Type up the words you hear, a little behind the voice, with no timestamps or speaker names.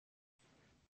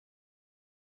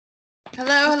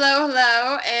Hello, hello,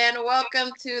 hello, and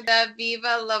welcome to the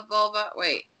Viva La Vulva.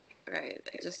 Wait, right,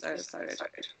 it just started.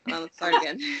 Let's start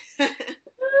again.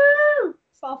 Woo!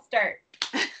 False start.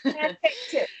 And take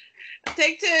two.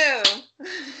 Take two.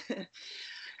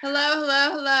 Hello, hello,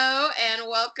 hello, and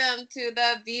welcome to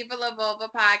the Viva La Vulva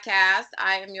podcast.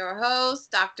 I am your host,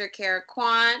 Dr. Kara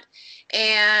Quant,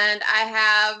 and I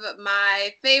have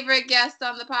my favorite guest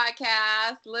on the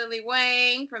podcast, Lily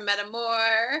Wang from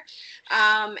MedAmour.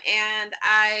 And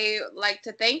I like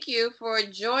to thank you for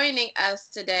joining us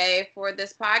today for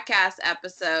this podcast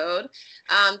episode.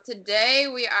 Today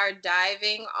we are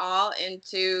diving all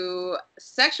into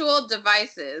sexual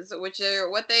devices, which are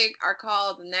what they are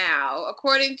called now,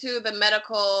 according to the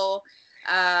medical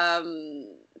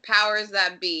powers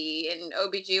that be in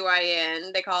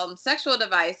OBGYN. They call them sexual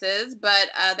devices, but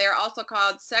they're also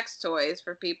called sex toys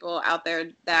for people out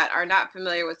there that are not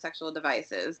familiar with sexual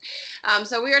devices.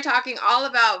 So we are talking all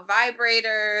about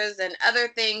vibrators and other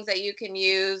things that you can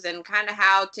use and kind of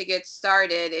how to get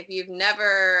started if you've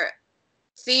never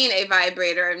seen a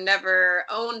vibrator and never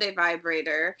owned a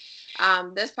vibrator.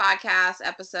 This podcast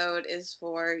episode is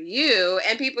for you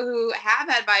and people who have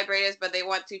had vibrators but they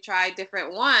want to try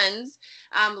different ones.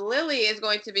 Lily is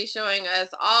going to be showing us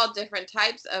all different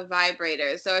types of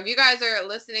vibrators. So if you guys are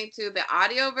listening to the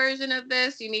audio version of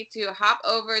this, you need to hop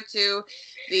over to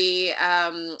the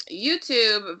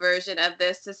YouTube version of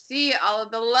this to see all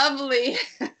of the lovely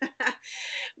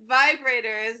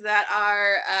vibrators that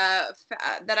are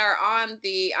on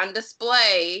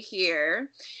display here.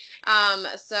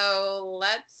 So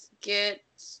let's get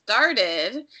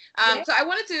started. Yeah. So I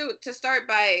wanted to start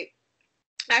by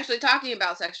actually talking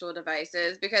about sexual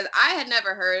devices because I had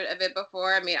never heard of it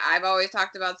before. I mean, I've always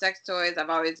talked about sex toys.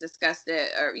 I've always discussed it,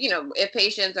 or, if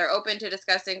patients are open to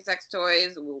discussing sex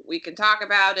toys, we can talk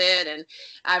about it. And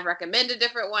I've recommended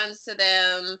different ones to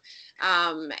them.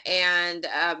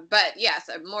 But yes,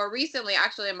 more recently,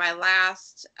 actually in my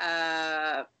last,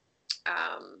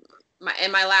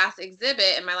 in my last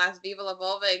exhibit, in my last Viva La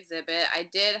Vulva exhibit, I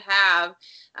did have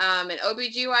an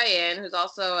OBGYN who's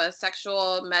also a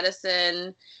sexual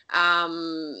medicine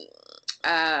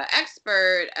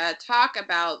expert talk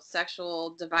about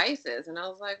sexual devices. And I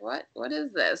was like, what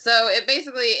is this? So it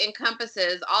basically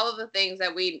encompasses all of the things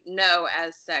that we know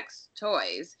as sex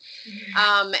toys.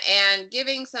 And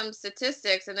giving some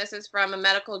statistics, and this is from a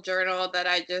medical journal that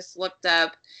I just looked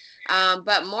up,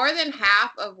 but more than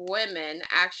half of women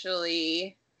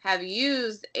actually have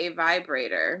used a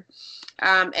vibrator,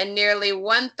 and nearly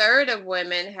 1/3 of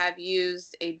women have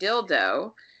used a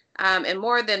dildo. And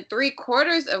more than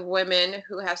 3/4 of women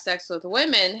who have sex with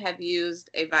women have used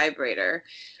a vibrator.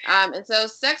 And so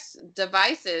sex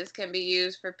devices can be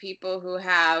used for people who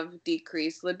have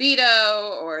decreased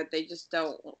libido or they just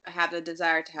don't have the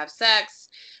desire to have sex.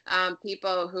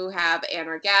 People who have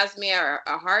anorgasmia or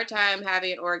a hard time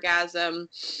having an orgasm,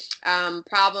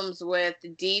 problems with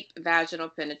deep vaginal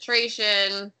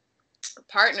penetration,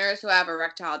 partners who have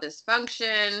erectile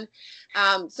dysfunction.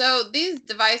 So these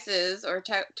devices or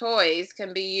toys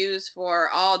can be used for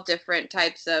all different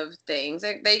types of things.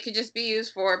 They could just be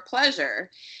used for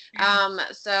pleasure.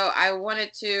 So I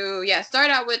wanted to, start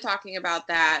out with talking about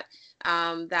that.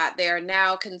 That they are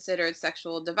now considered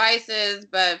sexual devices,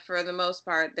 but for the most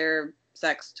part, they're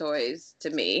sex toys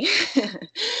to me.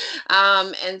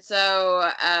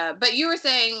 But you were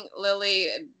saying, Lily,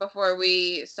 before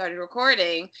we started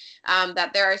recording,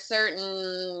 that there are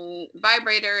certain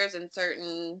vibrators and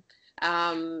certain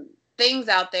things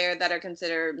out there that are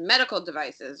considered medical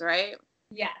devices, right?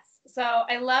 Yes. So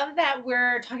I love that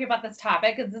we're talking about this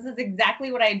topic because this is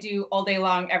exactly what I do all day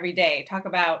long, every day. Talk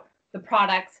about the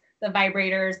products, the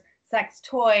vibrators, sex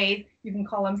toys. You can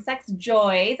call them sex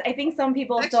joys. I think some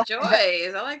people Sex still have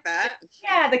joys. I like that.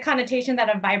 the connotation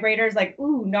that a vibrator is like,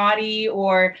 ooh, naughty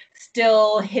or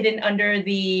still hidden under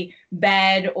the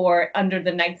bed or under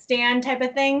the nightstand type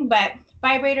of thing. But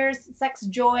vibrators, sex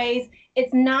joys,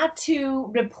 it's not to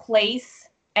replace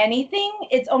anything.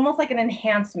 It's almost like an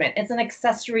enhancement. It's an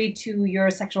accessory to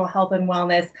your sexual health and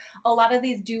wellness. A lot of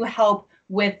these do help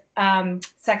with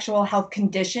sexual health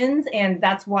conditions. And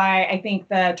that's why I think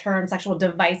the term sexual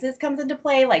devices comes into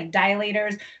play, like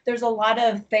dilators. There's a lot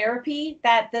of therapy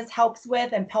that this helps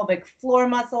with, and pelvic floor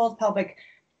muscles, pelvic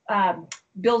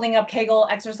building up Kegel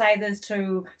exercises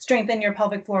to strengthen your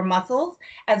pelvic floor muscles,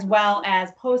 as well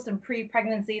as post and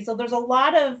pre-pregnancy. So there's a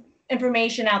lot of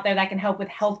information out there that can help with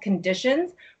health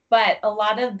conditions. But a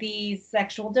lot of these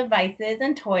sexual devices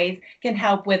and toys can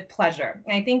help with pleasure.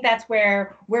 And I think that's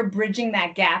where we're bridging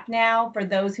that gap now for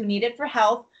those who need it for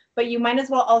health. But you might as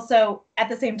well also, at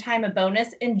the same time, a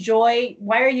bonus, enjoy.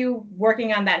 Why are you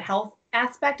working on that health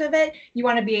aspect of it. You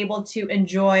want to be able to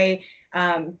enjoy,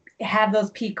 have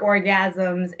those peak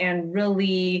orgasms and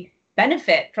really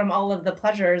benefit from all of the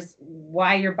pleasures,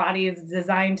 why your body is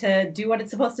designed to do what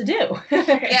it's supposed to do.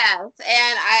 Yes, and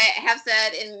I have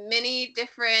said in many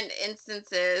different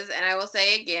instances, and I will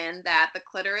say again, that the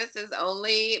clitoris is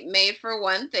only made for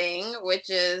one thing, which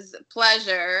is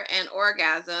pleasure and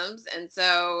orgasms. And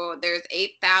so there's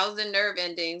 8,000 nerve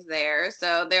endings there.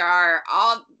 So there are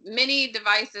many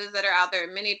devices that are out there,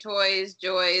 many toys,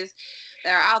 joys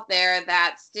that are out there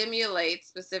that stimulate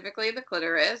specifically the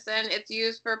clitoris, and it's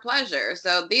used for pleasure.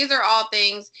 So these are all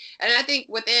things, and I think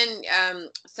within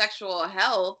sexual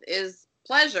health is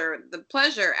pleasure, the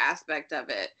pleasure aspect of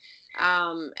it.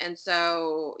 And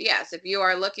so, yes, if you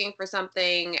are looking for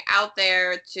something out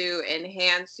there to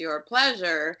enhance your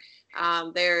pleasure,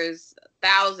 there's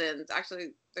thousands,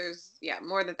 actually, there's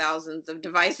more than thousands of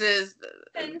devices,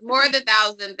 more than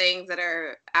 1,000 things that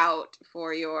are out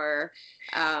for your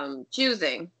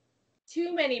choosing.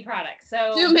 Too many products.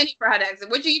 So too many products,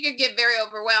 which you could get very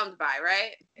overwhelmed by,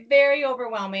 right? Very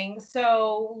overwhelming.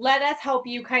 So let us help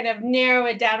you kind of narrow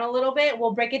it down a little bit.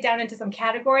 We'll break it down into some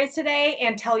categories today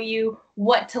and tell you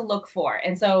what to look for.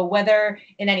 And so whether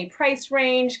in any price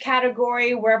range,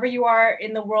 category, wherever you are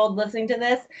in the world listening to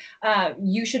this,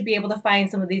 you should be able to find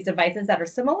some of these devices that are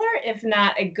similar, if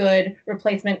not a good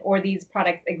replacement or these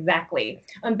products exactly.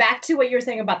 Back to what you were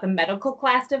saying about the medical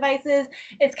class devices,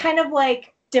 it's kind of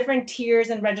like different tiers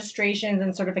and registrations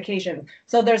and certifications.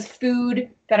 So there's food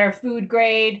that are food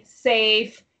grade,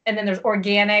 safe, and then there's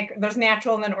organic, there's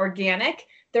natural and then organic.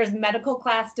 There's medical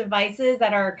class devices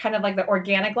that are kind of like the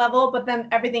organic level, but then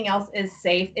everything else is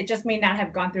safe. It just may not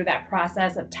have gone through that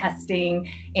process of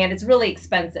testing, and it's really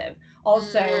expensive.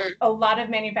 Also, a lot of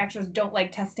manufacturers don't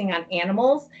like testing on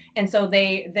animals, and so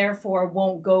they therefore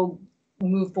won't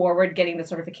move forward getting the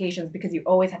certifications because you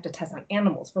always have to test on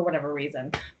animals for whatever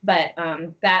reason. But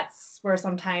that's where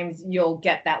sometimes you'll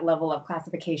get that level of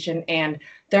classification. And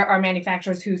there are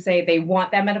manufacturers who say they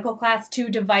want that medical class 2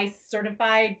 device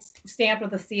certified, stamped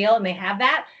with a seal, and they have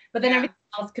that. But then everything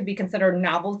else could be considered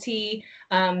novelty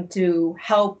to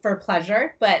help for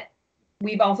pleasure. But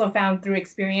we've also found through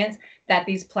experience that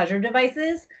these pleasure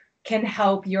devices can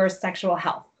help your sexual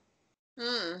health.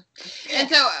 And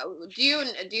so do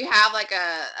you have like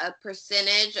a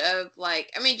percentage of,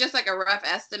 like, I mean, just like a rough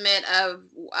estimate of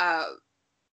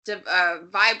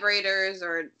vibrators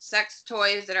or sex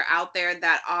toys that are out there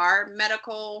that are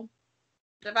medical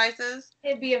devices?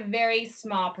 It'd be a very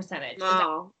small percentage.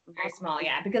 Oh. Very small,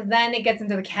 yeah, because then it gets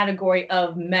into the category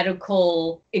of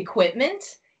medical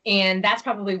equipment. And that's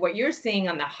probably what you're seeing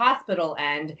on the hospital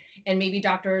end. And maybe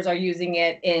doctors are using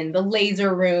it in the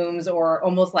laser rooms or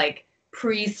almost like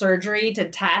pre-surgery to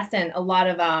test, and a lot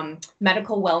of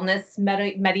medical wellness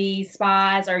medi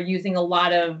spas are using a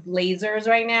lot of lasers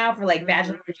right now for like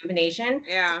vaginal rejuvenation.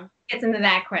 Yeah, it's into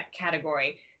that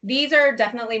category. These are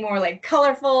definitely more like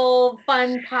colorful,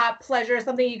 fun, pop, pleasure,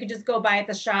 something you could just go buy at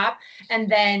the shop,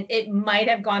 and then it might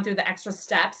have gone through the extra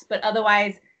steps, but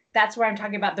otherwise that's where I'm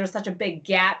talking about there's such a big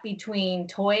gap between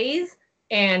toys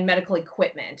and medical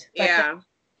equipment. But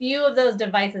few of those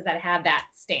devices that have that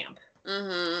stamp.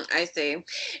 I see.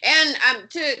 And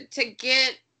to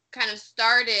get kind of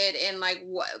started in like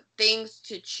what things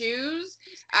to choose,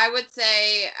 I would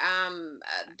say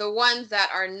the ones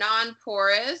that are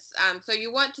non-porous. So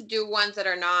you want to do ones that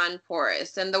are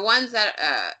non-porous, and the ones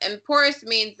that and porous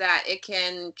means that it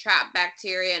can trap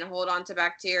bacteria and hold on to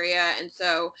bacteria, and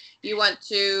so you want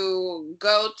to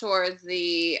go towards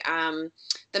the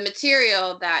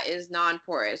material that is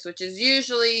non-porous, which is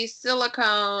usually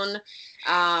silicone.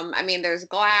 I mean, there's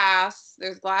glass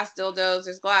dildos,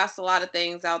 there's glass, a lot of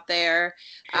things out there.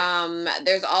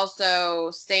 There's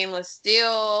also stainless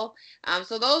steel.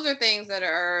 So those are things that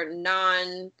are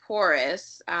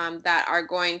non-porous, that are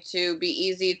going to be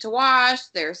easy to wash.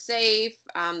 They're safe.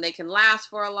 They can last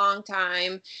for a long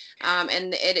time.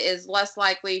 And it is less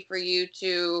likely for you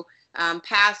to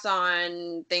pass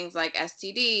on things like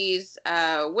STDs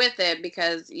with it,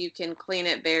 because you can clean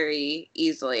it very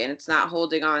easily and it's not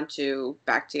holding on to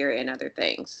bacteria and other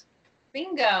things.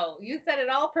 Bingo. You said it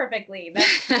all perfectly.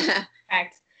 That's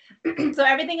correct. So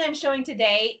everything I'm showing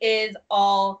today is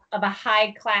all of a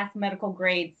high-class medical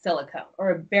grade silicone,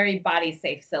 or a very body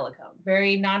safe silicone,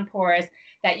 very non-porous,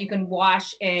 that you can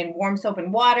wash in warm soap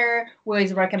and water. We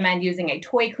always recommend using a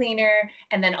toy cleaner,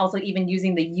 and then also even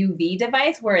using the UV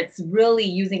device, where it's really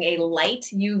using a light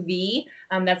UV.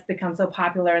 That's become so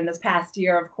popular in this past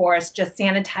year, of course, just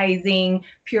sanitizing,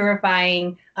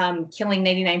 purifying, killing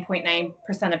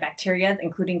 99.9% of bacteria,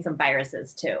 including some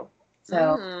viruses too.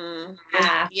 So,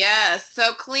 yeah. Yes.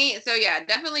 So yeah,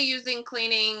 definitely using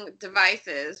cleaning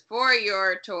devices for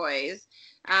your toys.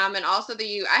 And also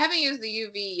I haven't used the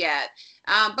UV yet.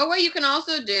 But what you can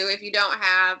also do if you don't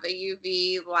have a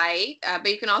UV light, but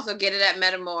you can also get it at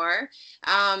MedAmour,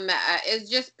 is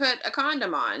just put a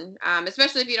condom on.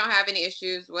 Especially if you don't have any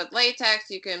issues with latex,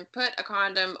 you can put a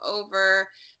condom over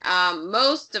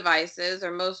most devices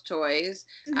or most toys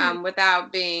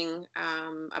without being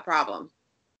a problem.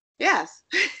 Yes.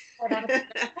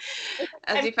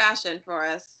 As you fashion for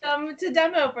us. To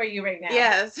demo for you right now.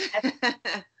 Yes.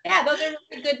 Yeah, those are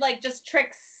really good, like just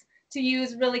tricks to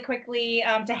use really quickly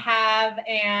to have.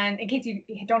 And in case you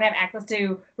don't have access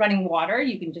to running water,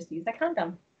 you can just use that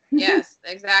condom. Yes,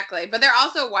 exactly. But there are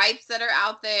also wipes that are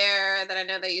out there that I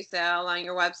know that you sell on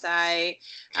your website.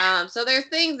 So there's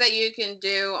things that you can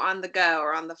do on the go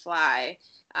or on the fly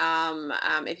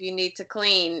if you need to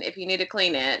clean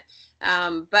it.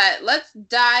 But let's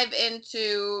dive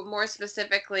into more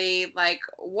specifically, like,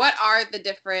 what are the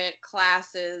different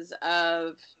classes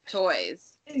of toys?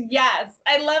 Yes,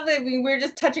 I love that we're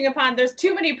just touching upon. There's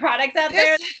too many products out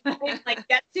there like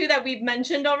get to that we've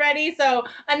mentioned already. So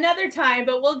another time,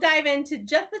 but we'll dive into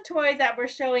just the toys that we're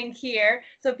showing here.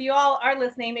 So if you all are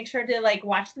listening, make sure to like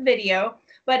watch the video.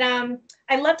 But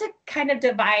I love to kind of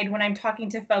divide when I'm talking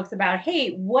to folks about,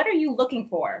 hey, what are you looking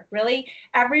for? Really,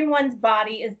 everyone's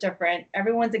body is different.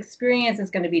 Everyone's experience is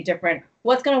going to be different.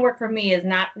 What's going to work for me is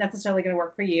not necessarily going to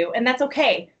work for you. And that's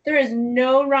okay. There is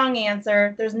no wrong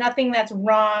answer. There's nothing that's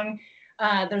wrong.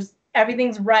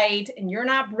 Everything's right and you're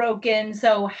not broken.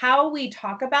 So how we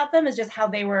talk about them is just how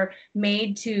they were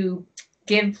made to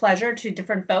give pleasure to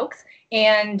different folks.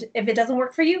 And if it doesn't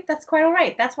work for you, that's quite all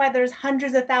right. That's why there's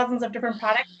hundreds of thousands of different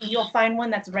products and you'll find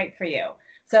one that's right for you.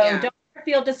 So don't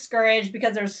feel discouraged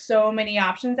because there's so many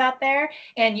options out there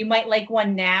and you might like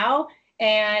one now.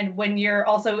 And when you're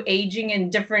also aging in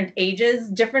different ages,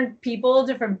 different people,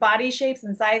 different body shapes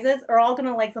and sizes are all going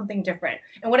to like something different.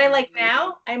 And what I like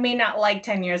now, I may not like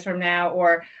 10 years from now,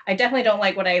 or I definitely don't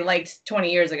like what I liked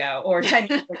 20 years ago or 10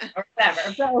 years ago or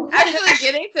whatever. So actually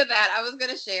getting to that, I was going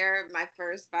to share my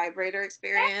first vibrator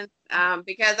experience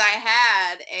because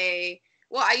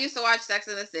I used to watch Sex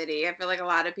and the City. I feel like a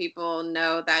lot of people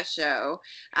know that show.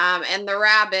 And the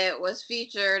rabbit was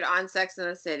featured on Sex and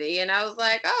the City. And I was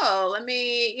like, oh, let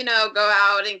me, go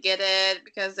out and get it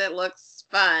because it looks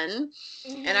fun.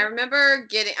 Mm-hmm. And I remember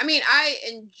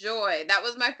that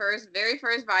was my very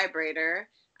first vibrator.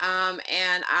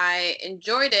 And I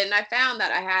enjoyed it. And I found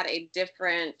that I had a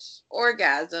different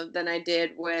orgasm than I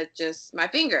did with just my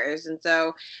fingers. And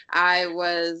so I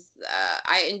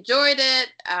enjoyed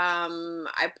it.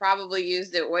 I probably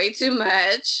used it way too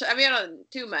much. I mean, not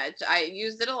too much. I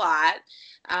used it a lot.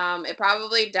 It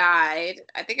probably died.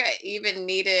 I think I even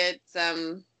needed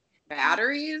some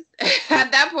batteries.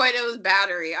 At that point, it was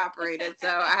battery operated. So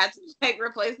I had to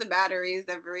replace the batteries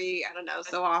every,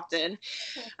 so often.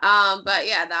 But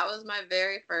yeah, that was my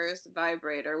very first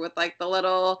vibrator with like the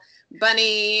little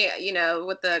bunny,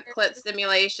 with the clit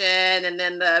stimulation and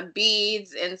then the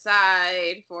beads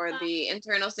inside for the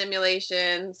internal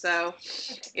stimulation. So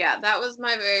yeah, that was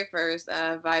my very first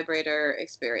vibrator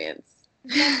experience.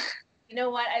 You know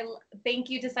what? I thank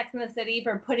you to Sex and the City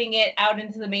for putting it out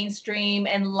into the mainstream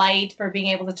and light, for being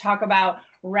able to talk about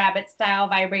rabbit style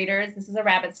vibrators. This is a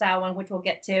rabbit style one, which we'll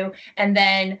get to. And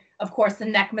then, of course, the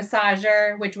neck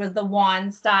massager, which was the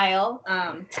wand style.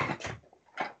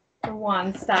 The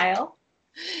wand style.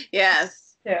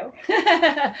 Yes. So,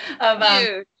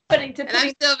 huge. And I'm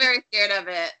still very scared of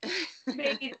it.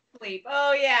 Baby sleep.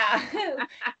 Oh yeah.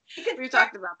 We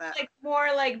talked about that. Like more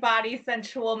like body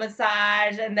sensual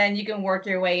massage, and then you can work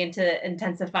your way into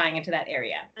intensifying into that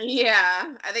area.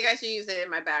 Yeah, I think I should use it in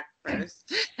my back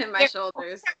first, in my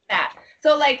shoulders. That.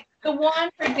 So like the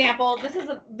wand, for example, this is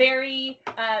a very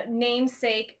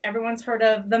namesake. Everyone's heard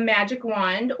of the magic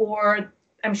wand, or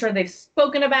I'm sure they've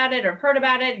spoken about it or heard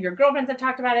about it. Your girlfriends have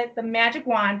talked about it. The magic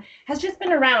wand has just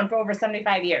been around for over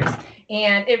 75 years.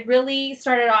 And it really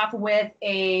started off with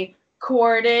a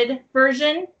corded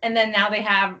version. And then now they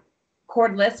have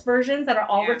cordless versions that are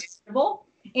all retractable.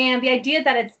 And the idea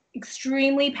that it's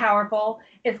extremely powerful.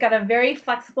 It's got a very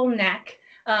flexible neck.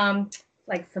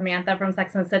 Like Samantha from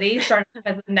Sex and the City, started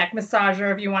as a neck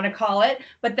massager, if you want to call it,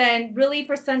 but then really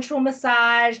for sensual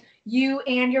massage, you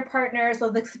and your partner. So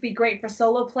this could be great for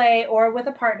solo play or with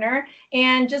a partner,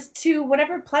 and just to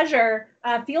whatever pleasure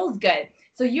feels good.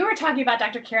 So you were talking about,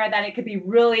 Dr. Kara, that it could be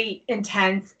really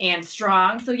intense and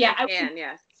strong. So yeah,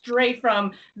 straight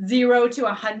from 0 to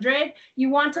 100. You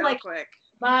want to quick.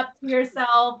 up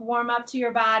yourself, warm up to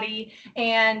your body.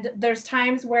 And there's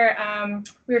times where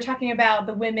we were talking about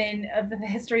the women of the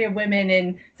history of women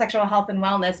in sexual health and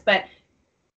wellness, but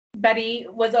Betty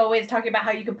was always talking about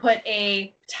how you could put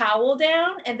a towel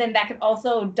down and then that could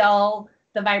also dull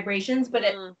the vibrations, but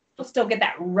it will still get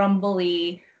that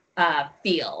rumbly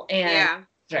feel and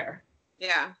sure.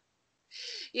 Yeah.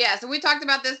 Yeah, so we talked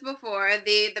about this before.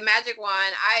 The magic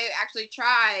wand. I actually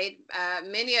tried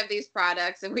many of these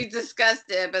products, and we discussed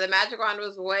it. But the magic wand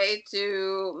was way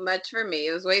too much for me.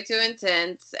 It was way too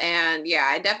intense, and yeah,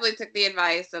 I definitely took the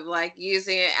advice of like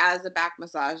using it as a back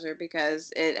massager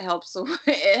because it helps.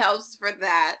 It helps for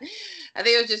that. I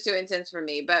think it was just too intense for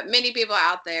me. But many people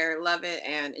out there love it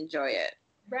and enjoy it.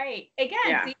 Right.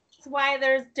 Again, see, that's why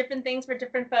there's different things for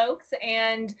different folks,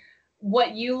 and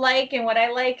what you like and what I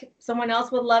like, someone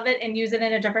else would love it and use it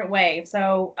in a different way.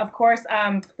 So, of course,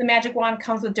 the magic wand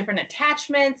comes with different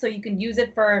attachments, so you can use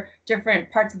it for different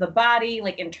parts of the body,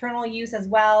 like internal use as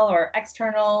well, or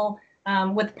external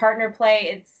with partner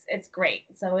play. It's great.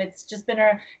 So it's just been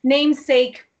a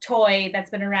namesake toy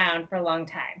that's been around for a long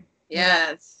time.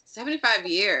 Yes, 75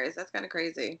 years. That's kind of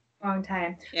crazy. Long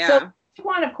time. Yeah. So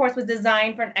one, of course, was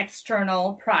designed for an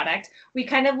external product. We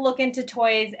kind of look into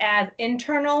toys as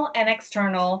internal and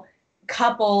external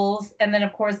couples, and then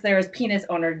of course there's penis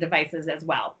owner devices as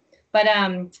well. But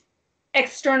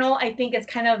external, I think, is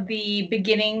kind of the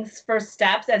beginnings, first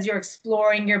steps as you're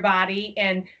exploring your body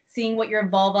and seeing what your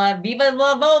vulva, Viva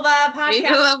la Vulva podcast.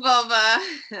 Viva la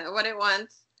Vulva, what it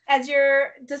wants. As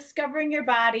you're discovering your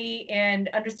body and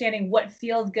understanding what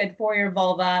feels good for your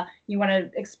vulva, you want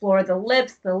to explore the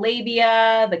lips, the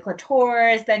labia, the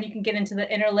clitoris, then you can get into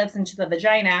the inner lips, into the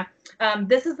vagina.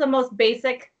 This is the most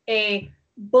basic, a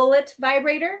bullet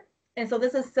vibrator. And so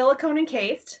this is silicone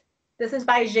encased. This is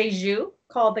by Jeju,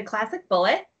 called the Classic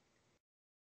Bullet.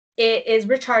 It is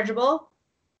rechargeable.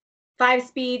 5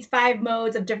 speeds, 5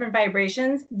 modes of different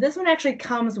vibrations. This one actually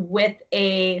comes with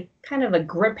a kind of a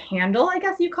grip handle, I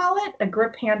guess you call it, a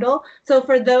grip handle. So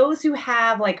for those who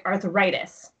have like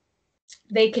arthritis,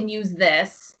 they can use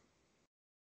this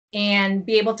and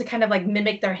be able to kind of like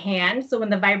mimic their hand. So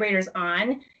when the vibrator's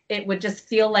on, it would just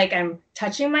feel like I'm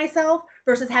touching myself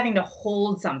versus having to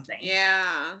hold something.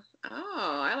 Yeah.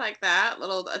 Oh, I like that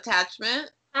little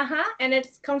attachment. And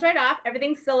it comes right off.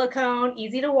 Everything's silicone,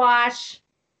 easy to wash.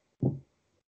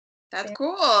 That's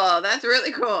cool. That's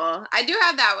really cool. I do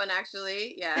have that one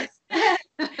actually. Yes.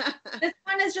 This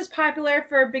one is just popular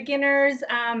for beginners.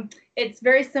 It's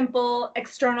very simple,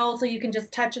 external, so you can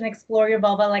just touch and explore your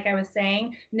vulva, like I was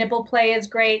saying. Nipple play is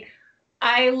great.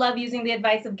 I love using the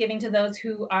advice of giving to those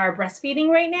who are breastfeeding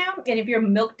right now. And if your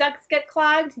milk ducts get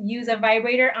clogged, use a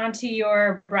vibrator onto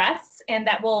your breasts, and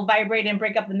that will vibrate and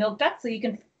break up the milk ducts so you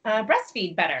can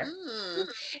breastfeed better.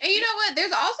 And you know what?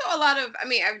 There's also a lot of,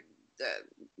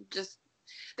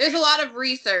 there's a lot of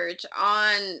research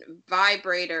on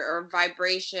vibrator or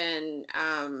vibration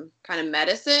kind of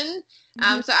medicine.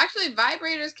 So actually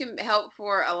vibrators can help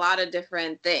for a lot of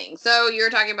different things. So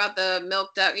you're talking about the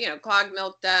milk duct, clogged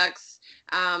milk ducts.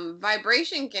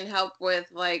 Vibration can help with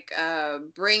like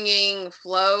bringing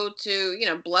flow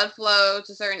to, blood flow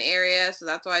to certain areas. So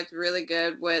that's why it's really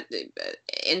good with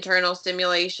internal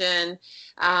stimulation.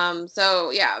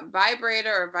 So yeah,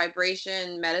 vibrator or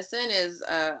vibration medicine is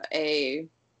a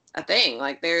thing.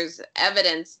 Like there's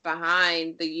evidence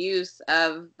behind the use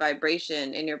of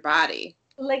vibration in your body.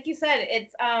 Like you said,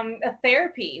 it's a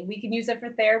therapy. We can use it for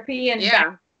therapy and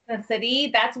the city.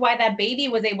 That's why that baby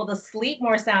was able to sleep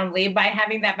more soundly, by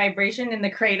having that vibration in the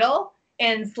cradle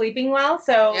and sleeping well.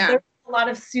 So there's a lot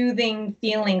of soothing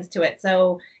feelings to it.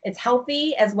 So it's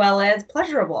healthy as well as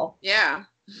pleasurable. Yeah.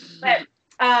 But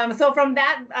so from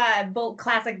that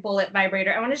classic bullet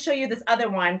vibrator, I want to show you this other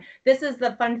one. This is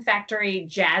the Fun Factory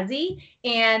Jazzy,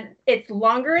 and it's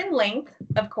longer in length,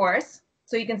 of course.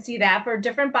 So you can see that for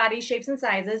different body shapes and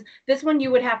sizes. This one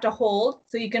you would have to hold,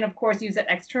 so you can, of course, use it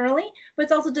externally, but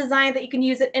it's also designed that you can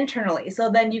use it internally.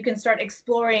 So then you can start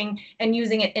exploring and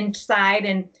using it inside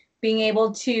and being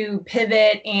able to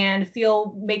pivot and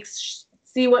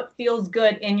see what feels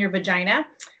good in your vagina.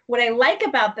 What I like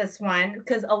about this one,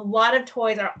 because a lot of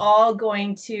toys are all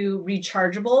going to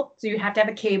rechargeable, so you have to have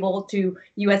a cable to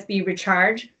USB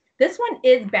recharge. This one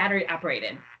is battery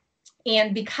operated.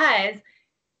 And because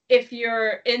if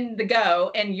you're in the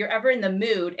go and you're ever in the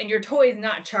mood and your toy is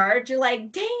not charged, you're like,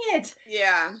 dang it.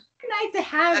 Yeah. Nice to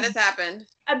have that has happened.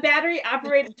 A battery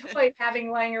operated toy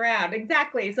having lying around.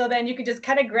 Exactly. So then you can just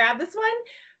kind of grab this one,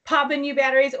 pop in new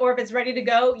batteries, or if it's ready to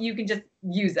go, you can just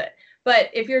use it.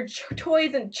 But if your toy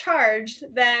isn't charged,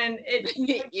 then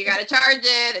you got to charge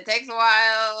it. It takes a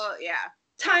while. Yeah.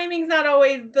 timing's not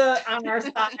always on our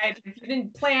side. If you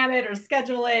didn't plan it or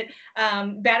schedule it,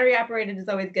 battery operated is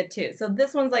always good too. So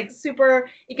this one's like super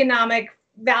economic,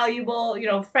 valuable,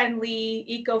 friendly,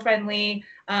 eco-friendly,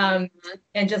 and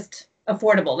just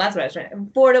affordable. That's what I was trying to.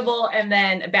 Affordable, and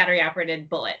then a battery operated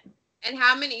bullet. And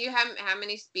how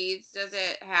many speeds does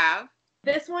it have?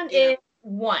 This one is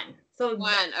one. So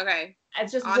one. Okay.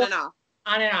 It's just on and off.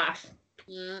 On and off.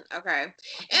 Okay.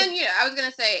 And I was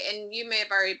gonna say, and you may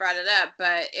have already brought it up,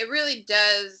 but it really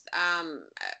does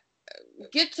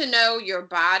get to know your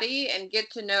body and get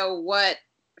to know what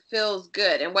feels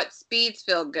good and what speeds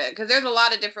feel good, because there's a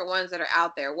lot of different ones that are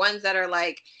out there. Ones that are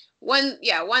like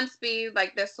one speed,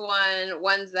 like this one.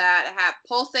 Ones that have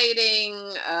pulsating,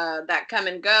 that come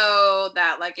and go,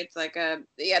 that like it's like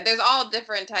there's all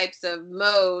different types of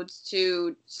modes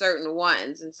to certain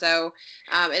ones, and so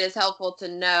it is helpful to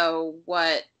know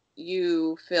what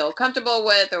you feel comfortable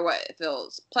with or what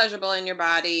feels pleasurable in your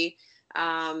body,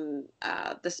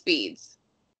 the speeds.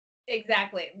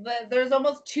 Exactly. There's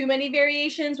almost too many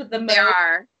variations with the modes. There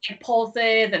are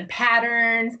pulses and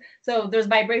patterns. So there's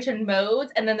vibration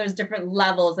modes, and then there's different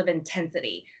levels of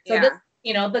intensity. So this,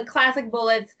 the classic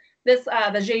bullets, the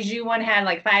Jeju one had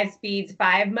like 5 speeds,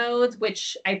 5 modes,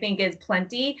 which I think is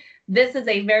plenty. This is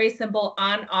a very simple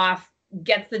on-off,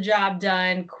 gets the job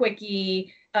done,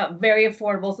 quickie, very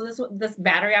affordable. So this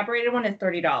battery operated one is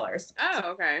 $30.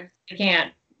 Oh, okay. You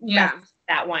can't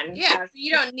that one. Yeah, so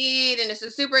you don't need, and it's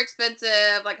a super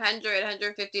expensive, like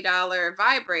 $150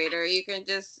 vibrator. You can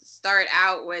just start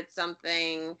out with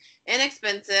something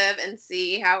inexpensive and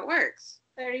see how it works.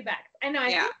 $30. I know.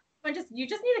 I think you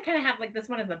just need to kind of have like this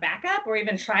one as a backup, or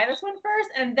even try this one first,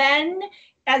 and then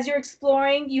as you're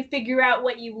exploring, you figure out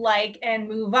what you like and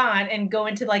move on and go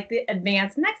into like the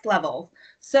advanced next levels.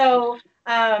 So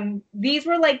these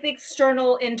were like the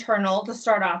external, internal to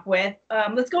start off with.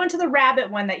 Let's go into the rabbit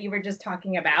one that you were just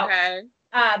talking about. Okay.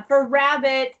 For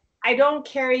rabbit, I don't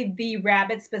carry the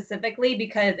rabbit specifically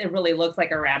because it really looks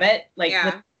like a rabbit, like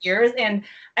with ears. And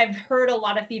I've heard a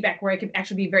lot of feedback where it can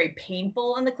actually be very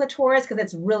painful on the clitoris because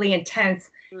it's really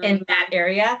intense in that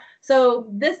area. So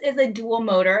this is a dual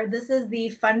motor. This is the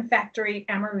Fun Factory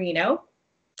Amorino,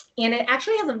 and it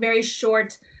actually has a very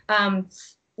short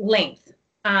length.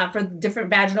 For different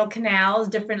vaginal canals,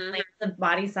 different lengths of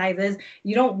body sizes.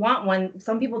 You don't want one.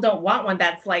 Some people don't want one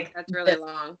that's really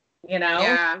long.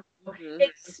 Yeah.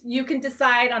 You can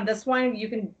decide on this one. You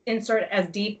can insert as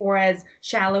deep or as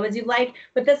shallow as you like.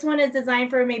 But this one is designed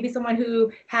for maybe someone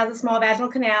who has a small vaginal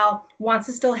canal, wants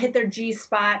to still hit their G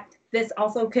spot. This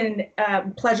also can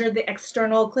pleasure the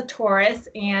external clitoris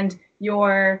and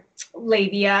your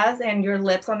labias and your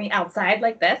lips on the outside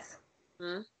like this.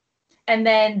 And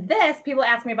then people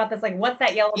ask me about this, like, what's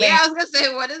that yellow band? Yeah, I was going to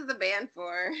say, what is the band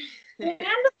for?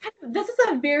 This is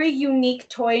a very unique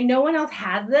toy. No one else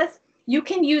has this. You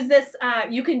can use this.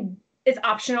 It's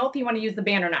optional if you want to use the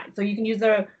band or not. So you can use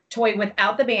the toy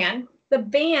without the band. The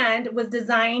band was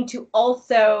designed to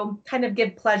also kind of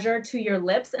give pleasure to your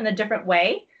lips in a different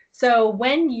way. So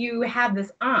when you have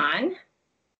this on,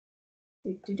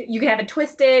 you can have it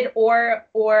twisted or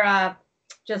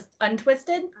just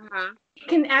untwisted. It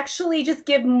can actually just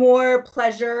give more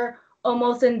pleasure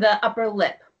almost in the upper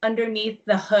lip, underneath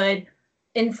the hood,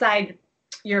 inside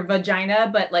your vagina,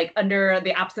 but like under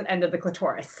the opposite end of the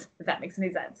clitoris, if that makes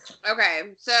any sense.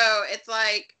 Okay, so it's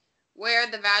like where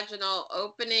the vaginal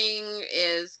opening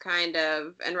is kind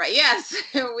of, and yes,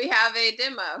 we have a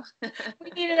demo. We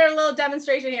needed a little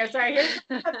demonstration here. Sorry, here's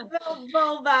the little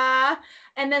vulva.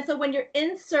 And then so when you're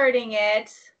inserting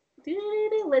it,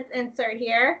 let's insert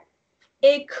here.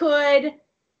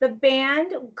 The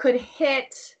band could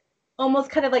hit almost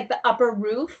kind of like the upper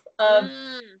roof of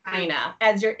vagina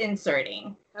as you're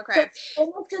inserting. Okay. So it's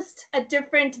almost just a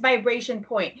different vibration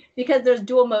point because there's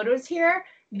dual motors here.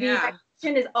 The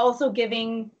vibration is also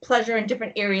giving pleasure in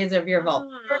different areas of your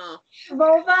vulva. Your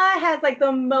vulva has like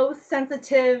the most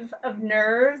sensitive of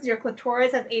nerves. Your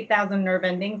clitoris has 8,000 nerve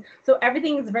endings. So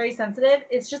everything is very sensitive.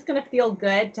 It's just going to feel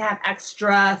good to have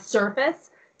extra surface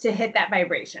to hit that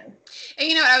vibration.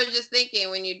 And what I was just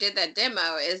thinking when you did that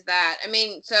demo is that,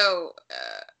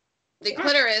 the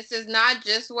clitoris is not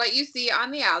just what you see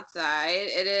on the outside.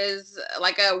 It is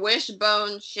like a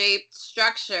wishbone shaped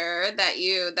structure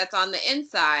that's on the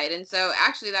inside. And so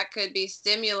actually that could be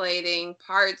stimulating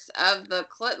parts of the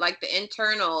like the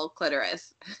internal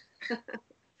clitoris.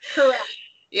 Correct.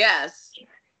 Yes.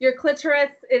 Your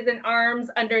clitoris is in arms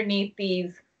underneath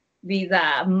these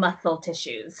muscle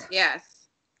tissues. Yes.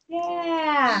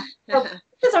 Yeah. So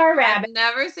this is our rabbit. I've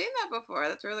never seen that before.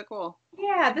 That's really cool.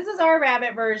 Yeah, this is our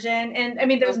rabbit version.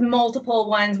 And there's multiple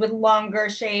ones with longer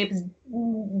shapes,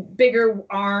 bigger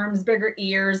arms, bigger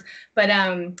ears. But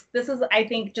this is, I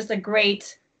think, just a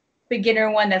great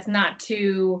beginner one that's not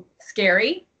too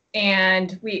scary.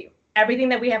 And everything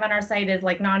that we have on our site is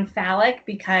like non-phallic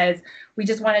because we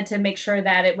just wanted to make sure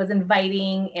that it was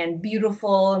inviting and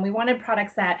beautiful, and we wanted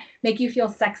products that make you feel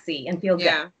sexy and feel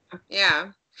good.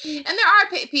 Yeah. And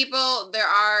there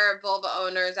are vulva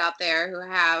owners out there who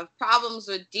have problems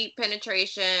with deep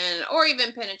penetration or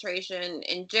even penetration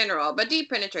in general, but deep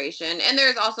penetration. And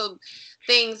there's also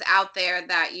things out there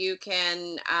that you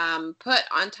can put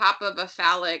on top of a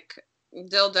phallic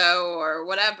dildo or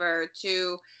whatever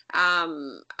to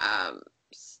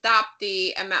stop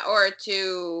the amount or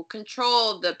to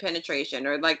control the penetration,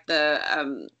 or like the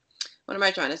what am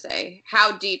I trying to say?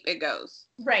 How deep it goes.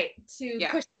 Right, to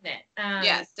cushion it.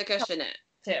 Yes, to cushion it.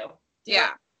 Too.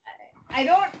 Yeah. I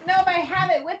don't know if I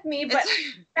have it with me, but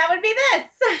that would be this.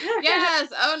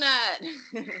 Yes, O-Nut.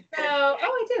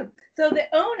 I do. So the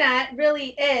O-Nut really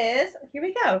is, here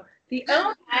we go. The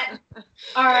O-Nut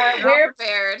are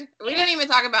prepared. We didn't even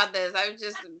talk about this. I was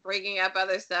just breaking up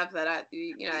other stuff that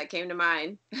that came to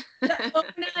mind. The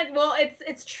O-Nut, well,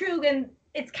 it's true, and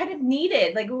it's kind of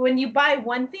needed. Like when you buy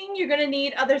one thing, you're going to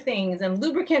need other things, and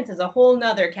lubricants is a whole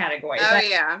nother category.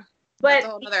 But that's a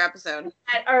whole other episode.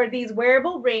 Are these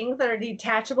wearable rings that are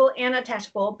detachable and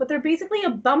attachable, but they're basically a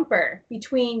bumper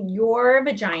between your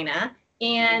vagina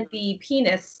and the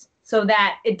penis so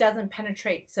that it doesn't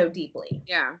penetrate so deeply.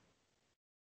 Yeah.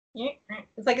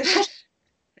 It's like a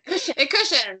cushion. It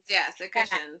cushions. Yes, it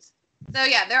cushions. So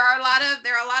yeah, there are a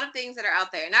lot of things that are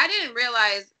out there, and I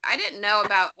didn't know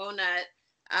about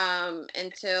O-Nut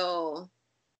until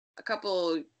a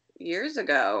couple years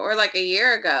ago, or like a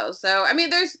year ago. So I mean,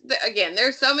 there's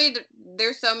so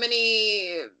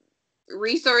many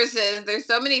resources, there's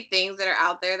so many things that are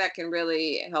out there that can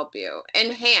really help you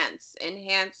enhance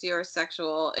your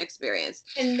sexual experience,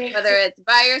 and whether it's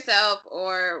by yourself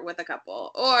or with a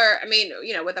couple, or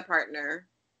with a partner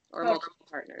or multiple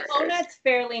partners. O-Nut's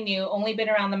fairly new, only been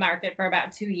around the market for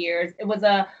about 2 years. It was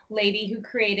a lady who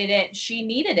created it. She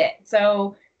needed it.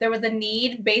 So there was a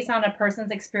need based on a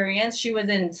person's experience. She was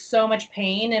in so much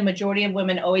pain, and majority of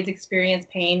women always experience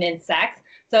pain in sex.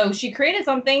 So she created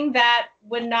something that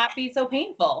would not be so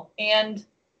painful. And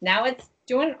now it's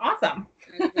doing awesome.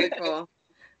 That's very cool.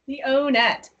 The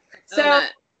O-Nut. So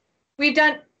we've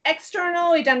done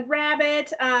external, we've done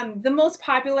rabbit. The most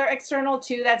popular external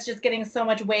too, that's just getting so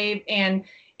much wave and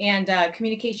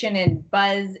communication and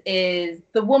buzz, is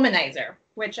the womanizer,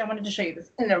 which I wanted to show you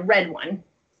this in a red one.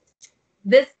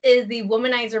 This is the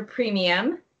Womanizer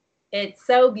Premium. It's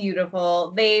so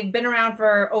beautiful. They've been around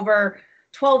for over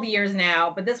 12 years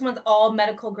now, but this one's all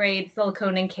medical grade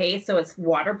silicone encased, so it's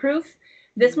waterproof.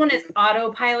 This one is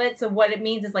autopilot, so what it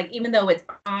means is, like, even though it's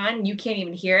on, you can't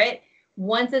even hear it.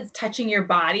 Once it's touching your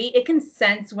body, it can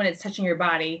sense when it's touching your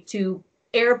body to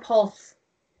air pulse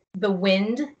the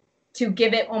wind to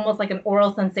give it almost like an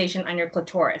oral sensation on your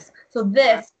clitoris. So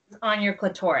this is on your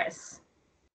clitoris.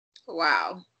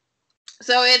 Wow.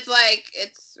 So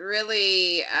it's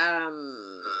really,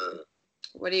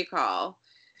 what do you call?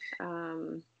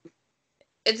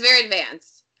 It's very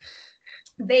advanced.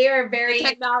 They are very... The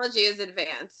technology is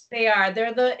advanced. They are.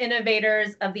 They're the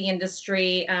innovators of the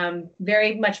industry,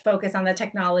 very much focused on the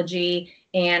technology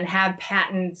and have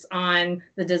patents on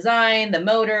the design, the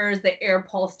motors, the air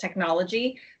pulse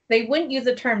technology. They wouldn't use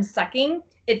the term sucking.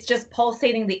 It's just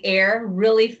pulsating the air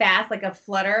really fast, like a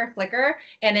flicker,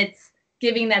 and it's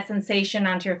giving that sensation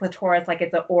onto your clitoris like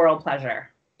it's an oral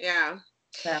pleasure. Yeah.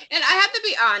 So. And I have to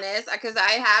be honest, because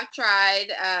I have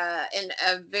tried in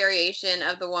a variation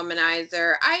of the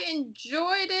Womanizer. I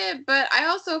enjoyed it, but I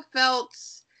also felt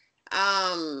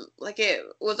like it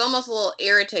was almost a little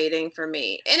irritating for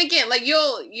me. And again, like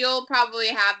you'll probably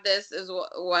have this as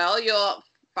well. You'll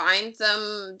find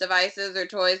some devices or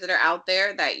toys that are out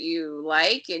there that you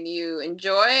like and you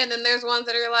enjoy, and then there's ones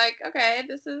that are like, okay,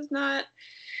 this is not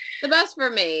the best for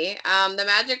me. The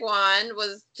magic wand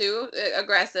was too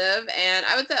aggressive, and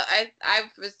I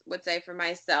would say for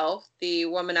myself, the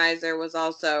Womanizer was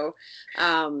also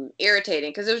irritating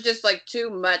because it was just like too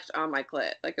much on my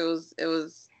clit. Like it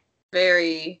was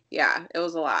very, it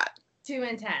was a lot. Too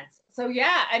intense. So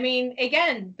yeah, I mean,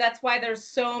 again, that's why there's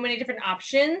so many different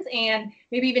options, and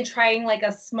maybe even trying like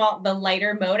the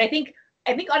lighter mode. I think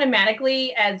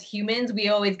automatically as humans, we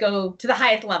always go to the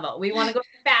highest level. We want to go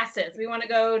the fastest. We want to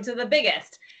go to the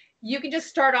biggest. You can just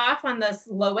start off on the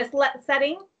lowest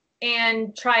setting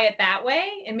and try it that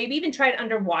way, and maybe even try it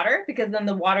underwater, because then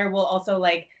the water will also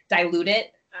like dilute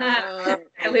it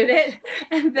dilute it,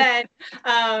 and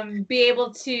then be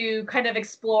able to kind of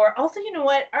explore. Also, you know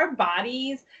what? Our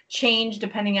bodies change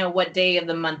depending on what day of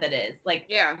the month it is. Like,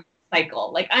 Yeah.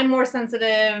 cycle. Like, I'm more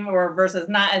sensitive or versus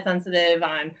not as sensitive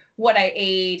on what I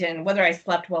ate and whether I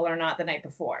slept well or not the night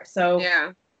before. So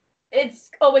Yeah.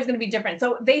 it's always going to be different.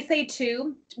 So they say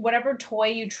too, whatever toy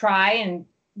you try, and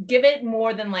give it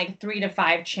more than like 3 to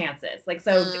 5 chances. Like,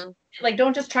 so like,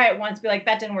 don't just try it once, be like,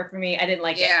 that didn't work for me, I didn't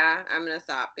like it. Yeah, I'm gonna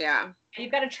stop. Yeah.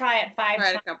 You've got to try it 5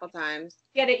 Tried times, a couple times.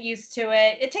 get it used to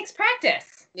it. It takes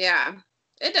practice. Yeah.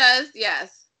 It does,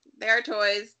 yes. They are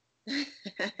toys.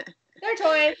 They're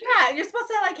toys. Yeah, you're supposed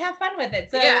to like have fun with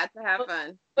it. So yeah, to have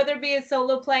fun. whether it be a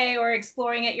solo play or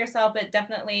exploring it yourself, it's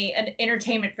definitely an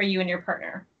entertainment for you and your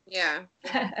partner. Yeah.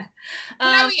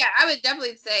 I would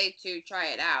definitely say to try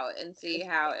it out and see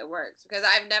how it works, because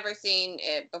I've never seen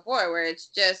it before where it's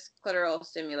just clitoral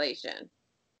stimulation.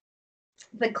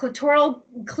 The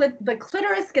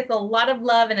clitoris gets a lot of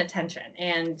love and attention,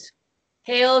 and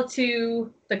hail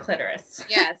to the clitoris.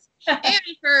 Yes. And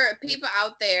for people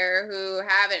out there who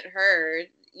haven't heard,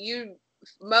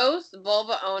 most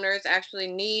vulva owners actually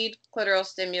need clitoral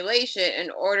stimulation in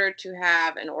order to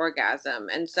have an orgasm.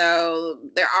 And so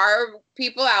there are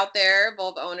people out there,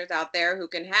 vulva owners out there, who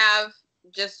can have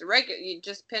just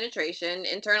penetration,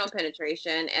 internal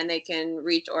penetration, and they can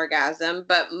reach orgasm.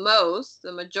 But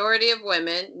the majority of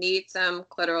women need some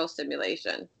clitoral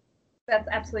stimulation. That's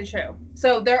absolutely true.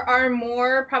 So there are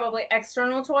more probably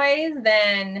external toys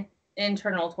than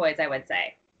internal toys, I would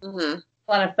say. Mm-hmm.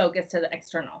 A lot of focus to the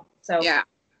external. So yeah.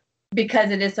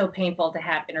 Because it is so painful to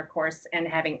have intercourse and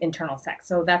having internal sex.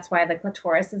 So that's why the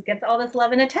clitoris gets all this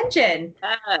love and attention.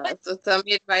 So some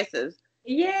advices.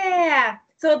 Yeah.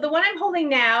 So the one I'm holding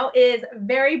now is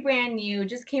very brand new,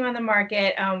 just came on the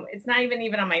market. It's not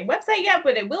even on my website yet,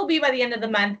 but it will be by the end of the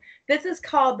month. This is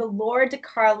called the Lord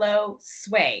DiCarlo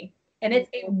Sway, and it's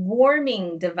a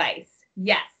warming device.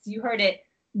 Yes, you heard it.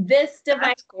 This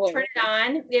device, cool. Turn it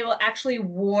on, it will actually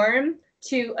warm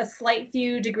to a slight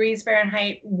few degrees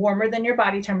Fahrenheit warmer than your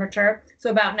body temperature. So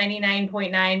about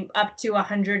 99.9 up to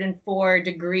 104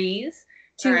 degrees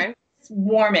to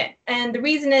warm it. And the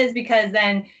reason is because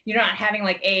then you're not having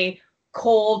like a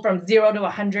cold from 0 to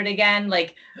 100 again,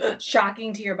 like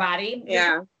shocking to your body.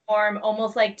 Yeah. Warm,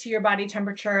 almost like to your body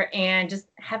temperature, and just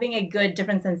having a good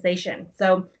different sensation.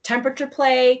 So temperature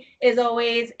play is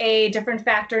always a different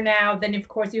factor now. Then of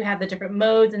course you have the different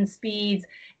modes and speeds.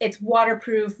 It's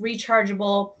waterproof,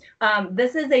 rechargeable.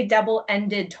 This is a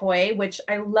double-ended toy, which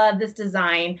I love this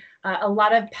design. A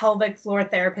lot of pelvic floor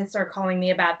therapists are calling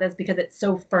me about this because it's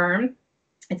so firm.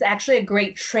 It's actually a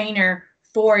great trainer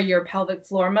for your pelvic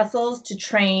floor muscles to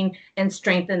train and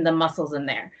strengthen the muscles in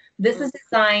there. This is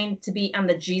designed to be on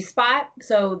the G-spot.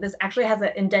 So this actually has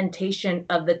an indentation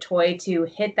of the toy to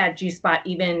hit that G-spot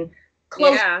even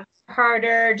closer,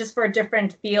 harder, just for a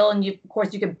different feel. And of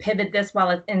course, you can pivot this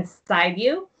while it's inside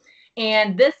you.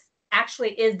 And this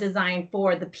actually is designed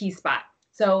for the P-spot.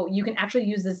 So you can actually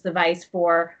use this device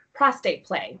for prostate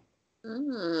play.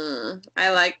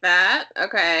 I like that.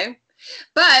 Okay.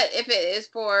 But if it is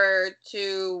for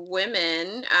 2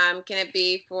 women, can it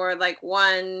be for like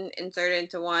one insert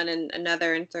into one and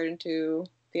another insert into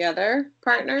the other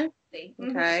partner?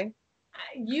 Okay.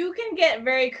 You can get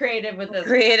very creative with this.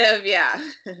 Creative, yeah.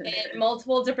 In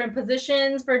multiple different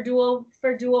positions for dual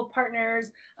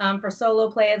partners, for solo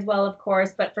play as well, of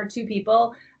course. But for 2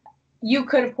 people, you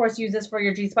could, of course, use this for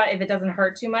your G-spot if it doesn't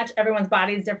hurt too much. Everyone's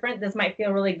body is different. This might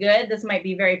feel really good. This might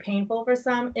be very painful for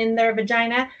some in their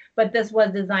vagina, but this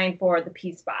was designed for the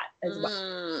P-spot as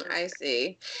well. I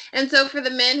see. And so for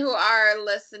the men who are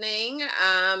listening,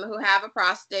 who have a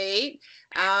prostate,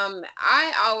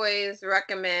 I always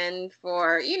recommend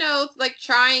for, like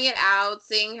trying it out,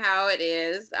 seeing how it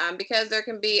is, because there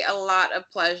can be a lot of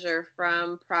pleasure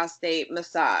from prostate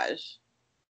massage.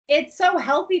 It's so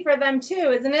healthy for them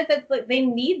too, isn't it? That like, they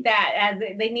need that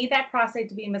they need that prostate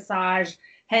to be massaged.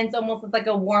 Hence, almost like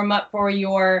a warm up for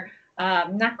your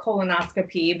not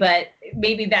colonoscopy, but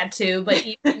maybe that too. But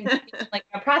even like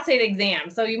a prostate exam.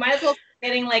 So you might as well be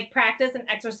getting like practice and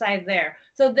exercise there.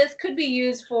 So this could be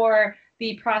used for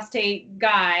the prostate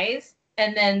guys.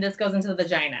 And then this goes into the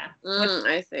vagina.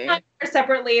 I see.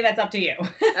 Separately, that's up to you.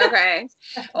 Okay.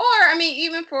 Or,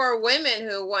 even for women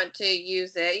who want to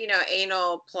use it,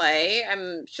 anal play,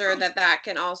 I'm sure that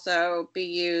can also be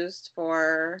used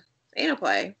for anal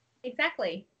play.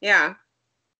 Exactly. Yeah.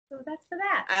 So that's for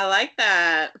that. I like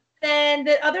that. Then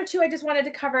the other 2 I just wanted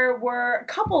to cover were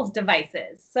couples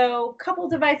devices. So couple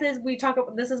devices,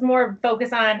 this is more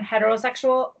focused on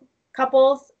heterosexual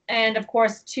couples. And of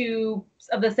course, two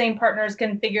of the same partners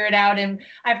can figure it out. And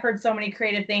I've heard so many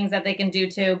creative things that they can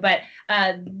do too. But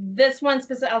this one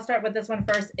specific, I'll start with this one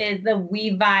first, is the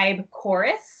WeVibe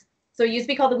Chorus. So it used to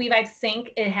be called the WeVibe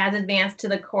Sync. It has advanced to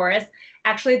the Chorus.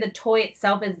 Actually, the toy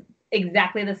itself is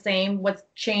exactly the same. What's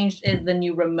changed is the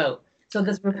new remote. So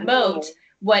this remote,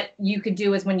 what you could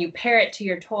do is when you pair it to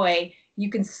your toy, you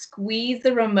can squeeze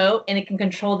the remote and it can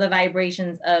control the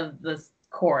vibrations of the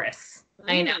chorus.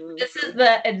 I know. This is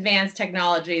the advanced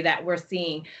technology that we're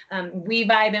seeing.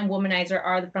 WeVibe and Womanizer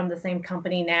are from the same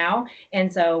company now.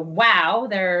 And so, wow,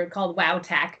 they're called Wow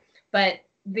Tech. But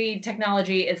the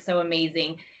technology is so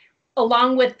amazing.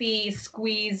 Along with the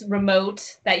squeeze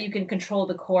remote that you can control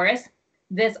the chorus,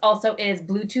 this also is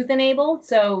Bluetooth enabled.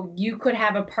 So you could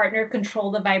have a partner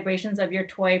control the vibrations of your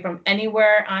toy from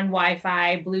anywhere on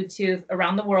Wi-Fi, Bluetooth,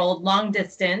 around the world, long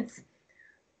distance.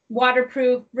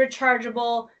 Waterproof,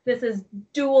 rechargeable. This is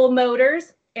dual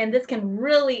motors, and this can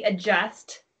really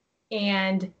adjust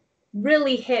and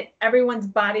really hit everyone's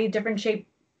body, different shape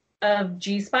of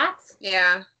G-spots.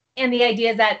 Yeah. And the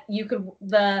idea is that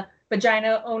the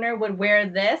vagina owner would wear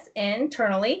this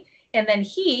internally, and then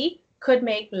he could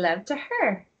make love to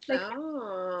her.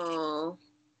 So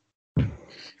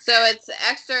it's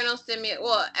external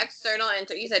external and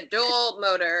you said dual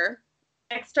motor.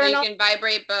 External. So you can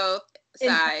vibrate both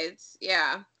sides.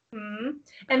 Yeah. Mm-hmm.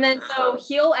 And then so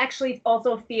he'll actually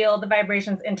also feel the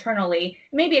vibrations internally,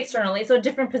 maybe externally. So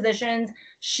different positions,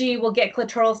 she will get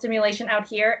clitoral stimulation out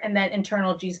here and then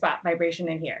internal G-spot vibration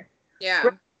in here. Yeah.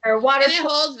 Or water. And it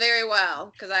holds very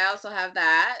well because I also have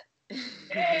that.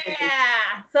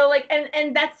 Yeah. So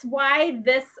and that's why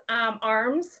this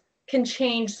arms can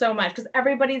change so much because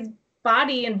everybody's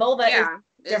body and vulva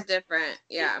is different.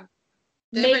 Yeah.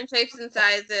 Different shapes and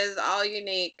sizes, all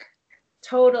unique.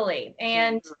 Totally.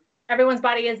 And everyone's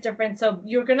body is different. So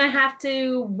you're going to have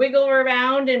to wiggle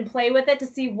around and play with it to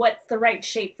see what's the right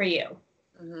shape for you.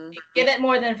 Mm-hmm. Give it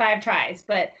more than 5 tries.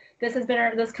 But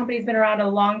this company's been around a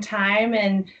long time,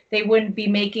 and they wouldn't be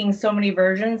making so many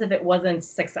versions if it wasn't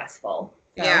successful.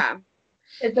 So yeah.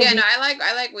 I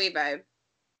like WeVibe.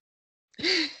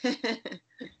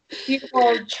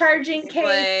 Beautiful charging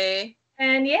case.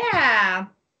 And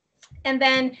and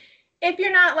then if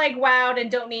you're not wowed and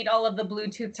don't need all of the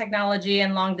Bluetooth technology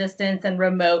and long distance and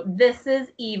remote, this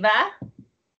is Eva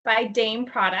by Dame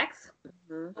Products.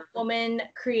 Mm-hmm. A woman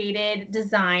created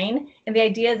design, and the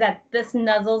idea is that this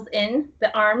nuzzles in.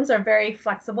 The arms are very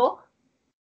flexible,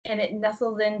 and it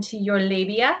nuzzles into your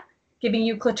labia, giving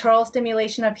you clitoral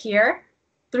stimulation up here.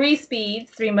 3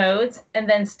 speeds, 3 modes, and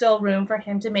then still room for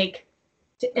him to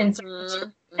insert. Mm-hmm.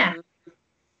 Yeah.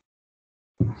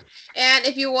 And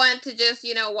if you want to just,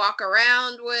 walk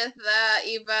around with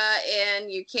Eva,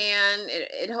 and you can,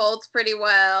 it holds pretty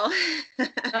well.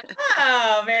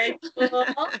 Oh, very cool.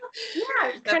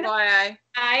 Yeah, kind of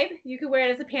vibe. You could wear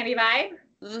it as a panty vibe.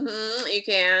 Mm-hmm, you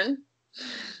can.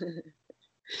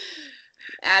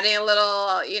 Adding a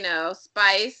little,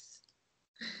 spice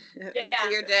to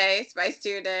your day, spice to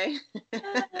your day.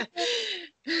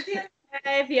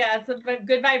 Yeah, so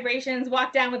good vibrations.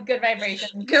 Walk down with good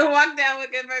vibrations. Go walk down with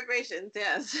good vibrations,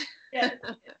 yes. Yes.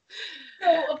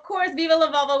 So, of course, Viva La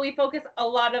Vulva, we focus a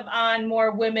lot on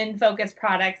more women-focused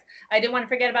products. I didn't want to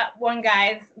forget about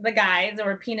the guys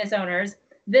or penis owners.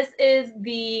 This is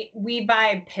the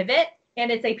WeVibe Pivot,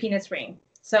 and it's a penis ring.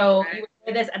 So you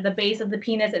wear this at the base of the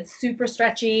penis. It's super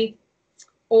stretchy.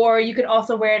 Or you could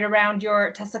also wear it around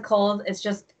your testicles. It's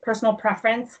just personal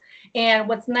preference. And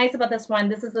what's nice about this one,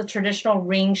 this is a traditional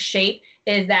ring shape,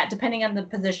 is that depending on the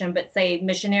position, but say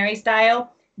missionary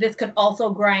style, this could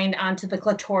also grind onto the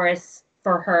clitoris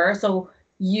for her. So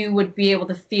you would be able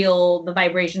to feel the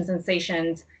vibration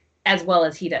sensations as well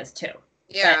as he does too.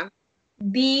 Yeah.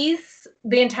 But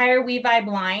the entire WeVibe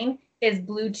line is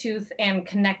Bluetooth and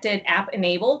connected app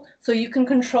enabled. So you can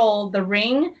control the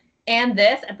ring and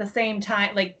this at the same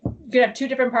time. You could have 2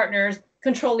 different partners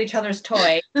control each other's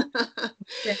toy.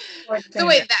 So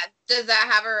wait, does that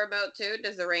have a remote too?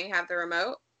 Does the ring have the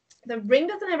remote? The ring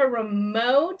doesn't have a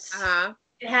remote. Uh-huh.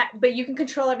 But you can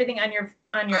control everything on your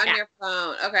app. Your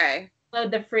phone. Okay. Load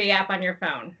the free app on your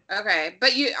phone. Okay,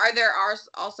 but there are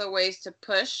also ways to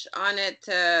push on it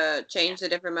to change the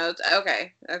different modes.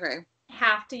 Okay.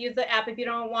 Have to use the app if you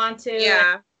don't want to.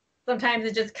 Yeah. Sometimes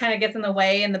it just kind of gets in the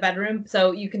way in the bedroom,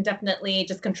 so you can definitely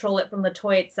just control it from the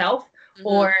toy itself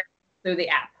or through the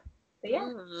app. But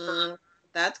yeah.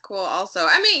 That's cool also.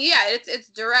 I mean, yeah, it's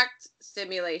direct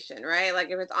stimulation, right? Like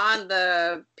if it's on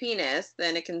the penis,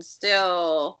 then it can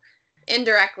still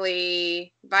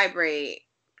indirectly vibrate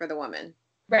for the woman.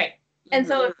 Right. And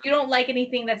so if you don't like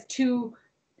anything that's too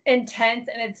intense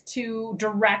and it's too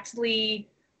directly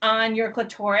on your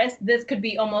clitoris, this could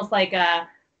be almost like a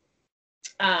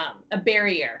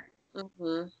barrier.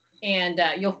 Mm-hmm. And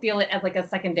you'll feel it as like a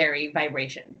secondary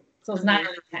vibration. So it's not as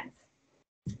intense.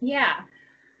 Yeah.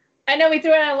 I know we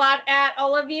threw in a lot at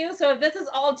all of you. So if this is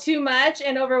all too much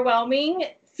and overwhelming,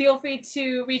 feel free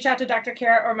to reach out to Dr.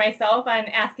 Kara or myself on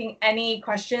asking any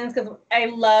questions, because I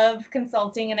love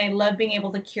consulting and I love being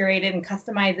able to curate it and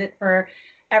customize it for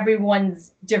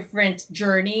everyone's different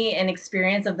journey and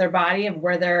experience of their body, of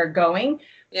where they're going.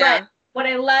 Yeah. But what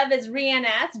I love is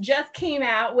Rhiannon just came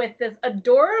out with this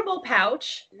adorable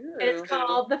pouch. It's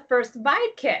called the First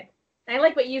Vibe Kit. I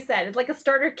like what you said. It's like a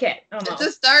starter kit almost. It's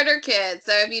a starter kit.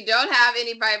 So if you don't have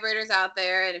any vibrators out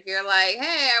there, and if you're like,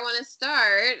 hey, I want to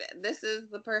start, this is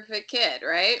the perfect kit,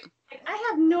 right? I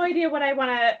have no idea what I want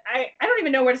to, I don't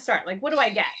even know where to start. Like, what do I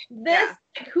get? This,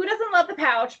 like, who doesn't love the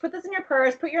pouch? Put this in your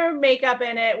purse, put your makeup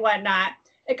in it, whatnot.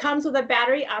 It comes with a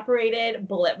battery operated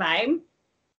bullet vibe,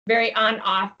 very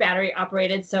on-off battery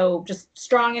operated. So just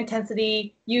strong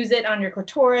intensity. Use it on your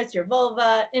clitoris, your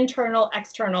vulva, internal,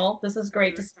 external. This is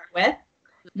great to start with.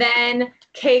 Then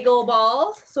Kegel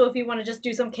balls. So if you want to just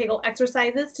do some Kegel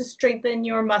exercises to strengthen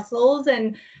your muscles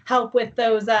and help with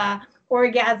those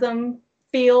orgasm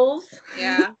feels.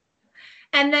 Yeah.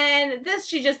 And then this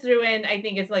she just threw in, I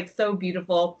think it's like so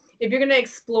beautiful. If you're going to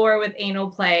explore with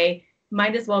anal play,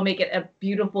 might as well make it a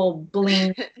beautiful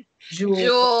bling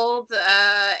jeweled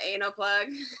anal plug.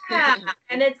 Yeah.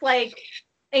 And it's like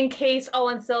encased all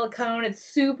in silicone. It's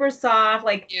super soft,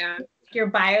 like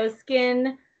your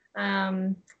bioskin,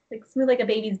 like smooth like a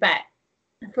baby's butt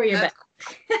for your butt.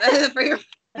 For your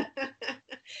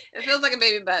it feels like a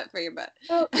baby butt for your butt.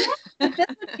 Oh, yeah. This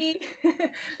would be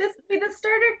the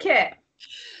starter kit.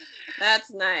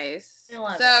 That's nice.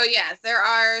 So yes, there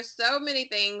are so many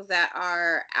things that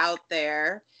are out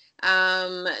there.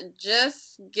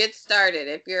 Just get started.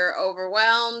 If you're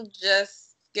overwhelmed,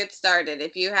 just get started.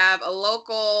 If you have a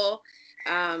local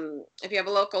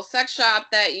sex shop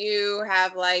that you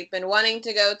have like been wanting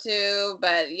to go to,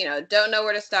 but don't know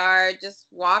where to start, just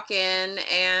walk in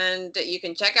and you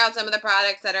can check out some of the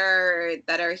products that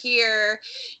are here.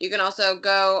 You can also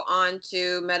go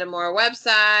onto MedAmour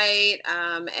website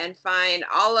and find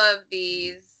all of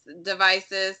these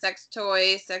devices, sex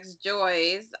toys, sex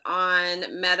joys on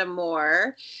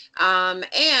MedAmour.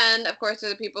 And of course, for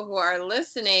the people who are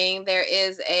listening, there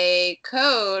is a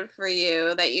code for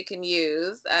you that you can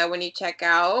use when you check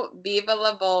out Viva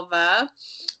La Vulva,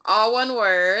 all one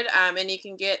word, and you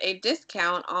can get a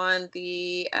discount on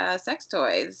the sex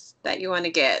toys that you want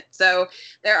to get. So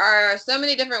there are so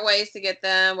many different ways to get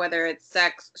them, whether it's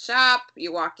sex shop,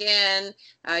 you walk in,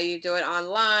 you do it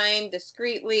online,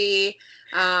 discreetly.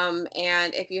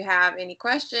 And if you have any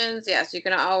questions, yes, you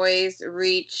can always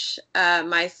reach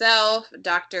myself,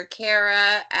 Dr.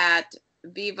 Kara, at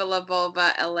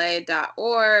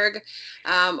vivalavulvala.org,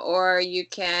 or you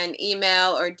can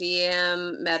email or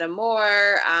DM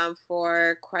MedAmour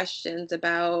for questions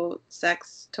about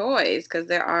sex toys, because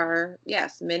there are,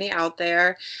 yes, many out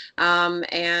there,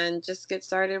 and just get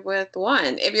started with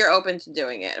one, if you're open to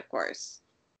doing it, of course.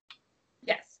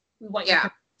 Yes, we want you.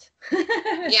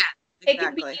 Yeah.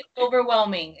 Exactly. It can be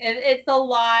overwhelming. It's a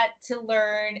lot to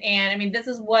learn. And I mean, this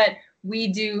is what we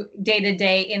do day to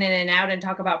day, in and out, and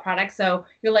talk about products. So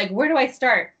you're like, where do I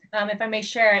start? If I may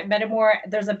share, at MedAmour,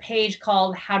 there's a page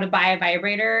called How to Buy a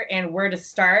Vibrator and Where to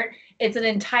Start. It's an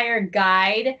entire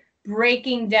guide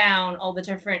breaking down all the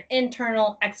different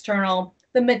internal, external,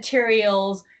 the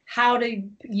materials, how to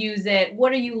use it,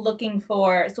 what are you looking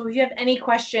for. So if you have any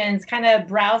questions, kind of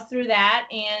browse through that,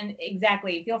 and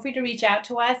feel free to reach out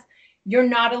to us. You're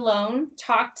not alone.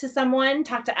 Talk to someone,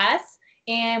 talk to us,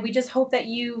 and we just hope that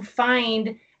you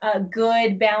find a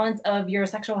good balance of your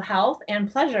sexual health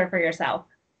and pleasure for yourself.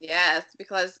 Yes,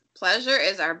 because pleasure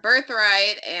is our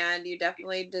birthright, and you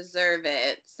definitely deserve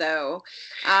it. So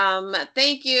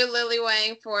thank you, Lily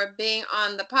Wang, for being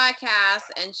on the podcast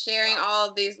and sharing all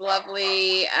of these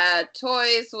lovely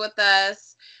toys with us.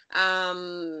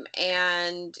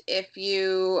 And if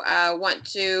you want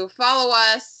to follow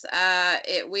us,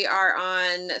 we are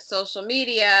on social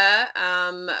media,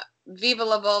 Viva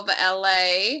La Vulva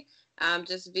LA.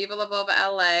 Just Viva La Vulva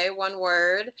LA, one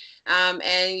word.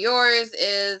 And yours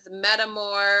is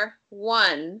MedAmour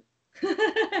 1.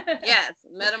 Yes,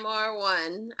 MedAmour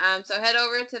 1. So head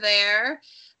over to there.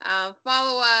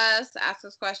 Follow us, ask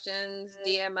us questions,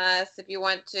 DM us if you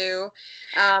want to.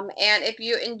 And if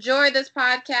you enjoy this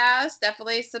podcast,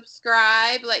 definitely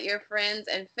subscribe. Let your friends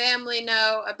and family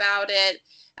know about it,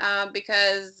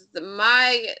 because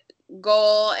my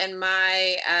goal and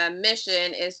my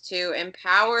mission is to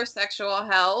empower sexual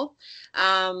health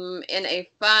in a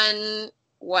fun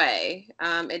way.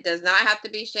 It does not have to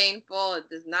be shameful. It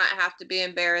does not have to be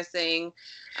embarrassing.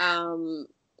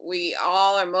 We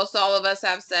all, or most all of us,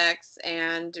 have sex,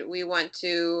 and we want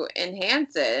to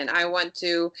enhance it. And I want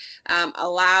to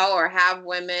allow or have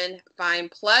women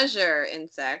find pleasure in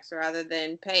sex rather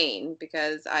than pain,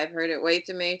 because I've heard it way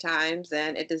too many times,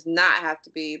 and it does not have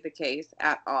to be the case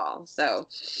at all. So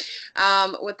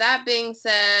with that being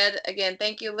said, again,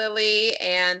 thank you, Lily,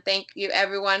 and thank you,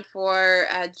 everyone, for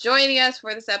joining us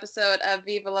for this episode of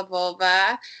Viva la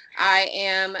Vulva. I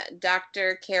am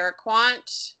Dr. Kara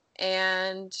Quant,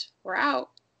 and we're out.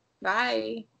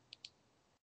 Bye.